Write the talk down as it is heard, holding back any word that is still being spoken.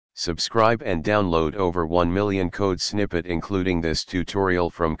Subscribe and download over 1 million code snippet including this tutorial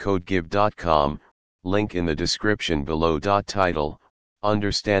from codegive.com, link in the description below. Title,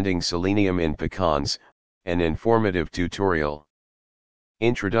 Understanding Selenium in Pecans, an informative tutorial.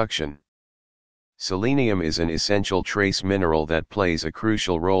 Introduction. Selenium is an essential trace mineral that plays a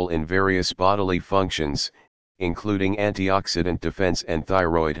crucial role in various bodily functions, including antioxidant defense and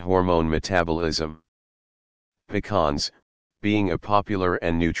thyroid hormone metabolism. Pecans, being a popular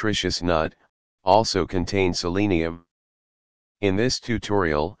and nutritious nut, also contain selenium. In this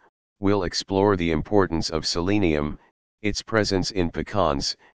tutorial, we'll explore the importance of selenium, its presence in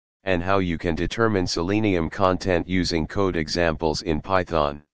pecans, and how you can determine selenium content using code examples in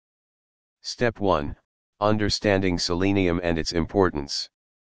Python. Step 1. Understanding selenium and its importance.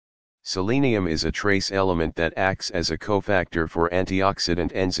 Selenium is a trace element that acts as a cofactor for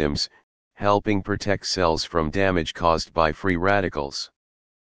antioxidant enzymes, helping protect cells from damage caused by free radicals.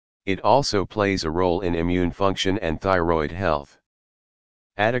 It also plays a role in immune function and thyroid health.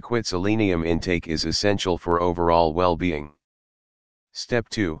 Adequate selenium intake is essential for overall well-being. Step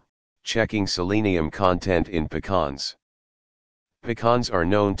 2. Checking selenium content in pecans. Pecans are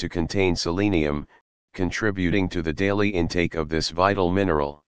known to contain selenium, contributing to the daily intake of this vital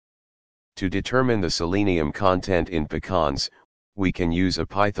mineral. To determine the selenium content in pecans, we can use a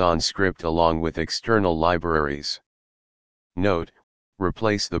Python script along with external libraries. Note,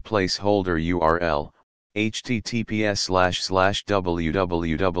 replace the placeholder URL,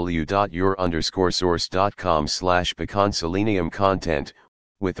 https://www.your_source.com/pecan selenium content,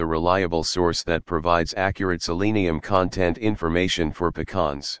 with a reliable source that provides accurate selenium content information for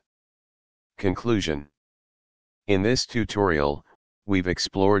pecans. Conclusion. In this tutorial, we've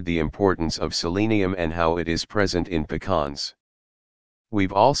explored the importance of selenium and how it is present in pecans.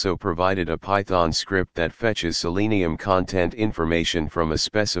 We've also provided a Python script that fetches selenium content information from a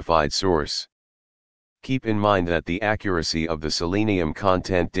specified source. Keep in mind that the accuracy of the selenium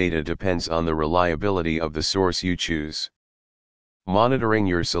content data depends on the reliability of the source you choose. Monitoring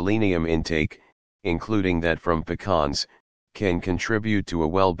your selenium intake, including that from pecans, can contribute to a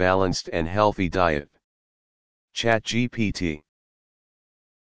well-balanced and healthy diet. ChatGPT.